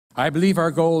I believe our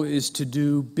goal is to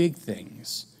do big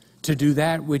things, to do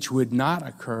that which would not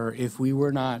occur if we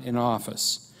were not in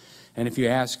office. And if you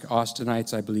ask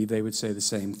Austinites, I believe they would say the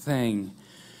same thing.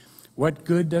 What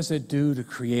good does it do to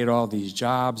create all these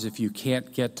jobs if you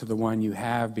can't get to the one you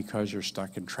have because you're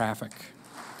stuck in traffic?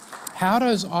 How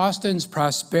does Austin's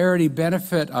prosperity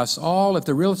benefit us all if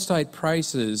the real estate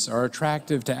prices are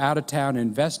attractive to out-of-town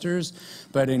investors,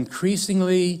 but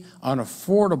increasingly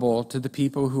unaffordable to the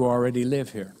people who already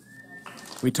live here?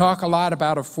 We talk a lot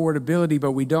about affordability,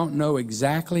 but we don't know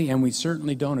exactly, and we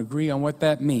certainly don't agree on what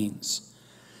that means.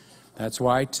 That's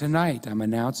why tonight I'm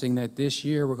announcing that this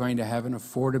year we're going to have an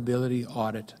affordability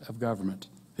audit of government.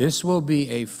 This will be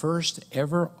a first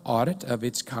ever audit of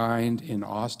its kind in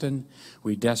Austin.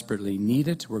 We desperately need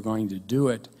it. We're going to do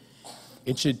it.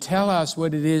 It should tell us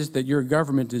what it is that your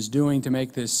government is doing to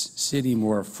make this city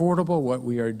more affordable, what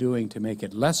we are doing to make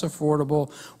it less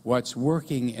affordable, what's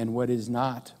working and what is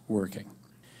not working.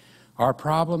 Our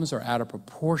problems are out of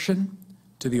proportion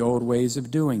to the old ways of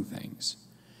doing things.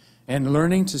 And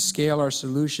learning to scale our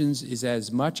solutions is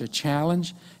as much a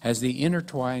challenge as the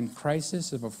intertwined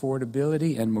crisis of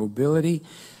affordability and mobility.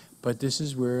 But this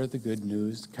is where the good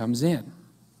news comes in.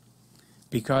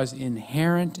 Because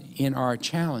inherent in our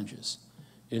challenges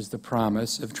is the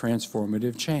promise of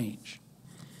transformative change.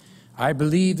 I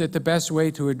believe that the best way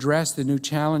to address the new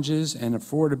challenges and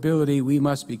affordability, we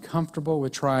must be comfortable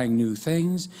with trying new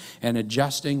things and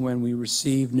adjusting when we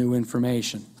receive new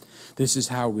information. This is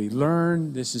how we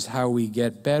learn, this is how we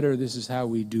get better, this is how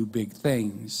we do big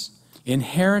things.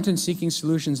 Inherent in seeking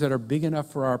solutions that are big enough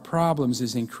for our problems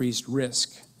is increased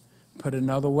risk. Put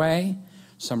another way,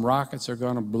 some rockets are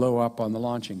going to blow up on the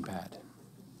launching pad.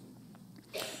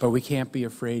 But we can't be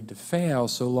afraid to fail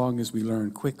so long as we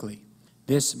learn quickly.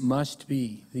 This must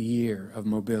be the year of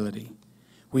mobility.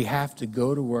 We have to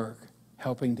go to work,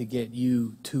 helping to get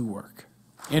you to work.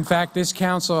 In fact, this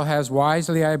council has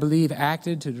wisely, I believe,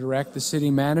 acted to direct the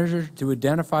city manager to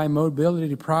identify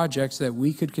mobility projects that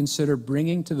we could consider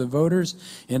bringing to the voters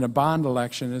in a bond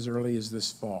election as early as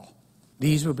this fall.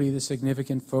 These will be the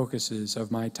significant focuses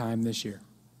of my time this year: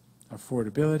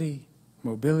 affordability,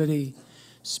 mobility,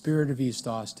 Spirit of East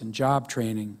Austin, job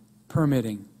training,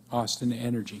 permitting, Austin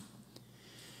energy.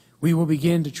 We will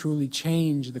begin to truly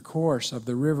change the course of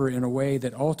the river in a way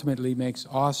that ultimately makes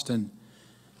Austin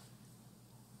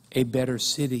a better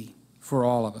city for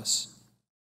all of us.